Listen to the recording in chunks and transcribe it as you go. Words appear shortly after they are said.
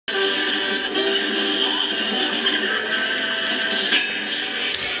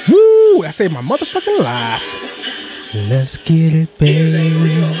I saved my motherfucking life. Let's get it,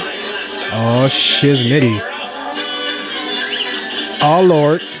 baby. Oh, shiznitty. Oh,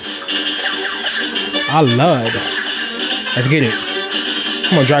 Lord. I love. Let's get it.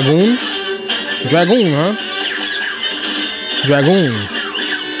 Come on, Dragoon. Dragoon, huh? Dragoon.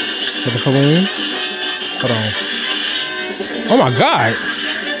 What the fuck on? Hold on. Oh my God.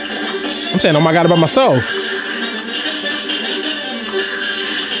 I'm saying oh my God about myself.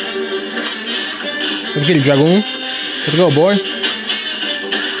 Let's get it, Dragoon. Let's go, boy.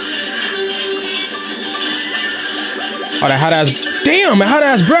 Oh, that hot ass. Damn, that hot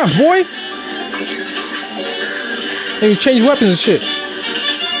ass breath, boy. They change weapons and shit.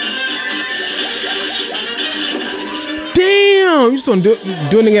 Damn, you just don't do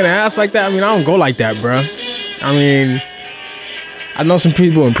it in the ass like that? I mean, I don't go like that, bro. I mean, I know some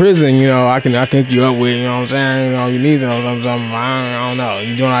people in prison, you know, I can hook you up with, you know what I'm saying? You know, your knees or something. I don't know.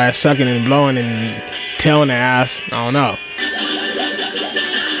 You doing all that sucking and blowing and telling the ass. I don't know.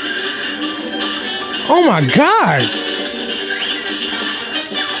 Oh my God.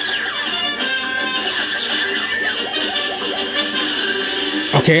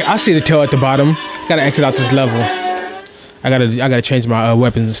 Okay, I see the tail at the bottom. Gotta exit out this level. I gotta change my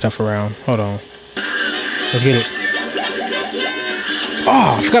weapons and stuff around. Hold on. Let's get it.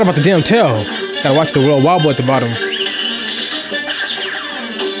 Oh, I forgot about the damn tail. Gotta watch the little wobble at the bottom.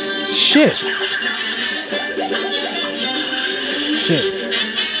 Shit. Shit.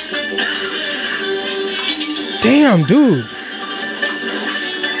 Damn, dude.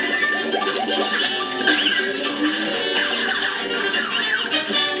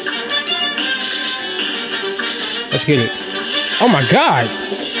 Let's get it. Oh my God.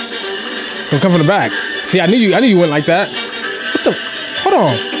 Don't come from the back. See, I knew you went like that. What the? Hold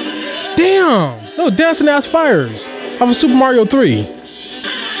on. Damn. No dancing ass fires off of Super Mario 3.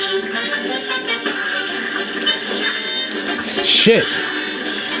 Shit.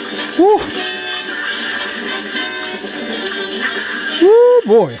 Woo. Woo,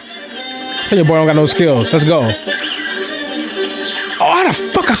 boy. Tell your boy I don't got no skills. Let's go. Oh, how the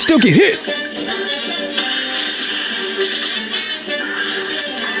fuck I still get hit?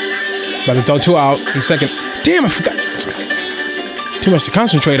 About to throw two out in a second. Damn, I forgot. Too much to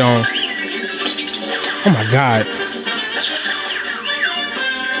concentrate on. Oh my God.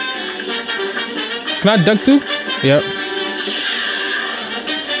 Can I duck through? Yep.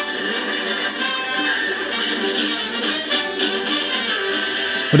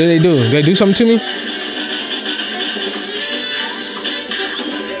 What did they do? Did they do something to me?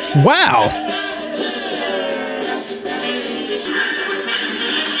 Wow.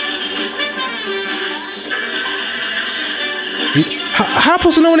 How am I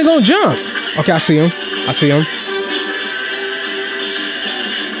supposed to know when they're gonna jump? Okay, I see him. I see him.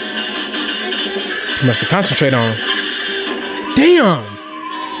 Too much to concentrate on. Damn.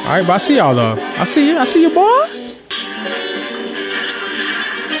 All right, but I see y'all though. I see you. I see you, boy.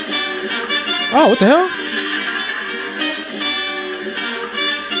 Oh, what the hell?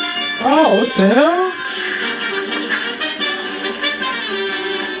 Oh, what the hell?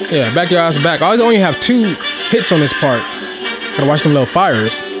 Yeah, back your ass back. I always only have 2 hits on this part. Gotta watch them little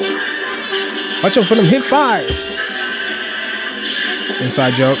fires. Watch out for them hit fires.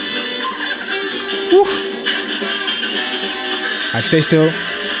 Inside joke. Woo. Alright, stay still.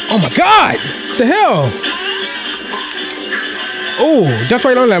 Oh my God! What the hell? Oh, duck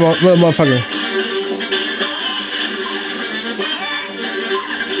right on that motherfucker.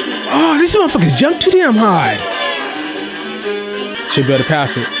 Oh, these motherfuckers jump too damn high. Should be able to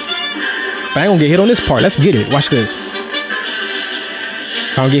pass it. But I ain't gonna get hit on this part. Let's get it. Watch this.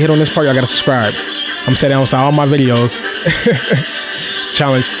 If I don't get hit on this part, y'all gotta subscribe. I'm saying that on all my videos.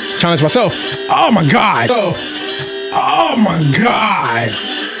 Challenge myself. Oh my God. Oh my God.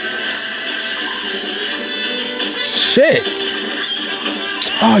 Shit.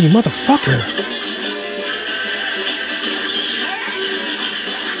 Oh, you motherfucker.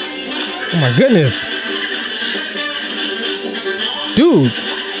 Oh my goodness. Dude.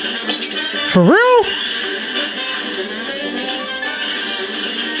 For real?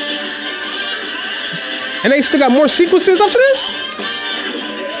 And they still got more sequences after this?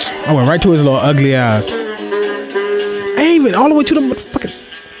 I went right to his little ugly ass. I ain't even all the way to the motherfucking.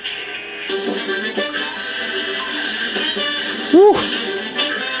 Woo.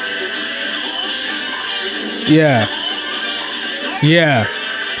 Yeah. Yeah.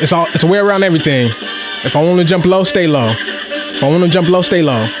 It's a way around everything. If I want to jump low, stay low. If I want to jump low, stay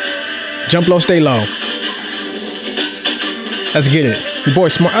low. Jump low, stay low. Let's get it. Your boy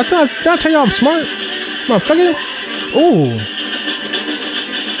smart. Did I tell y'all I'm smart? Motherfucker. Ooh.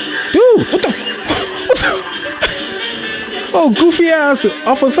 Dude. What the? What the? Oh, goofy ass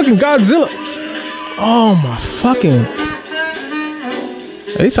off of fucking Godzilla. Oh my fucking.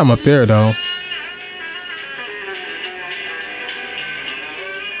 At least I'm up there though.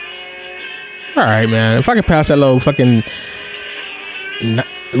 All right, man. If I could pass that little fucking,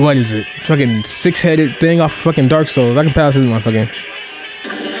 what is it? Fucking six-headed thing off fucking Dark Souls. I can pass this motherfucking.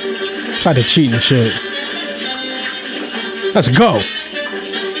 Try to cheat and shit. Let's go,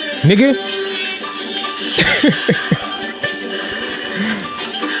 nigga.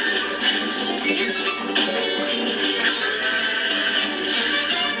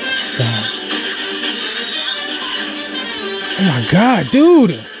 God. Oh my God,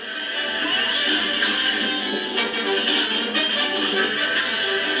 dude.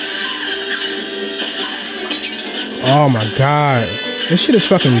 Oh my God. This shit is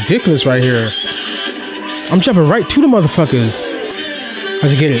fucking ridiculous right here. I'm jumping right to the motherfuckers.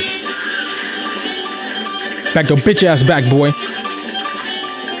 How'd you get it? Back your bitch ass back, boy.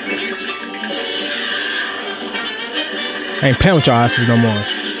 I ain't playing with y'all asses no more.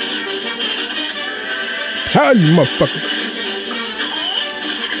 How you motherfucker?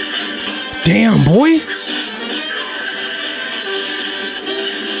 Damn, boy.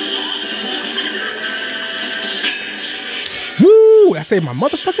 Woo! That saved my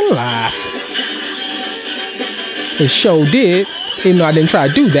motherfucking life. It sure did. Even though I didn't try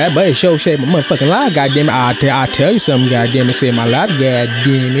to do that, but it sure saved my motherfucking life. Goddamn it! I'll tell you something. Goddamn it! Saved my life.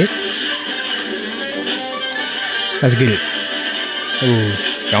 Goddamn it! Let's get it. Ooh,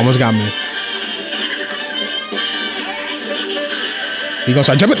 you almost got me. You gonna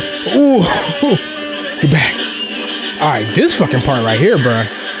start jumping? Ooh, get back. All right, this fucking part right here, bro.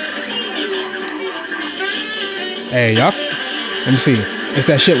 Hey, y'all. Let me see. It's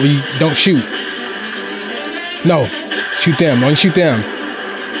that shit where you don't shoot. No, shoot them. Only shoot them.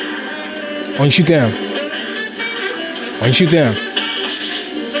 Only shoot them. Only shoot them.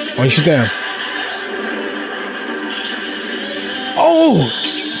 Only shoot them. Oh,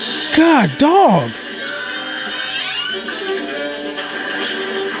 God, dog.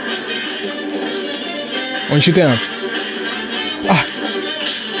 Only shoot them. Ah.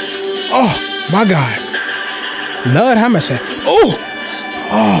 Oh, my God. Lord, how much? Oh,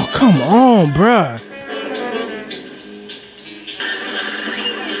 oh, come on, bruh.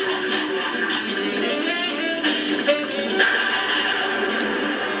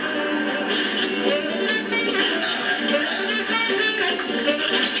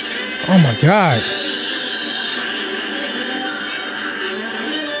 Oh my God.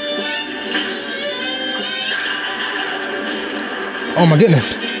 Oh my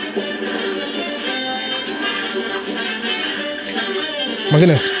goodness. My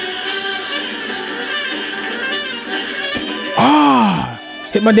goodness. Ah,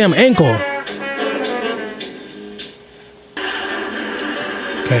 hit my damn ankle.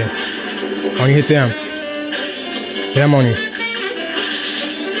 Okay. Only hit them. Them on you.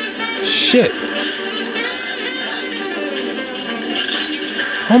 Shit.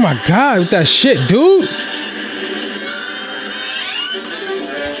 Oh my God, with that shit, dude.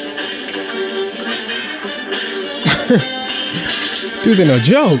 Dude ain't no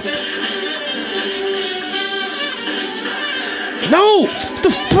joke. No! What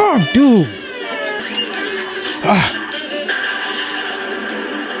the fuck, dude?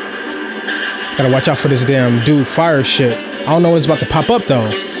 Gotta watch out for this damn dude fire shit. I don't know what's about to pop up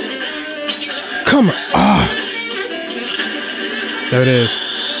though. Come on. Ah. There it is.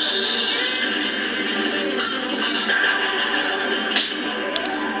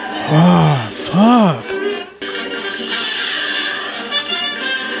 Oh, fuck.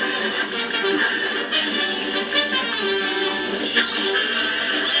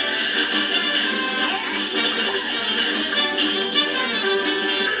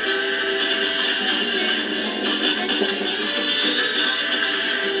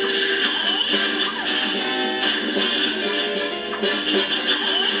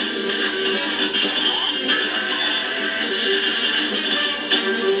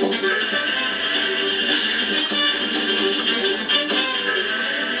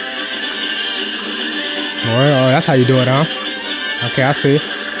 Oh, that's how you do it, huh? Okay, I see.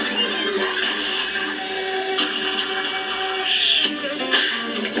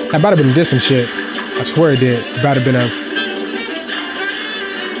 That might have been this some shit. I swear it did. It might have been a...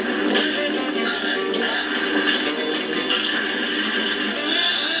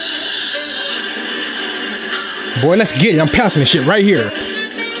 Boy, let's get it. I'm passing this shit right here.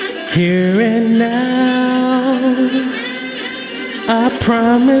 Here and now, I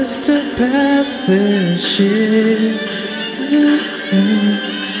promise to pass this shit.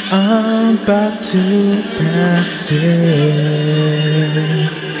 I'm about to pass it.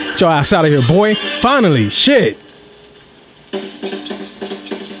 Get your ass out of here, boy. Finally, shit.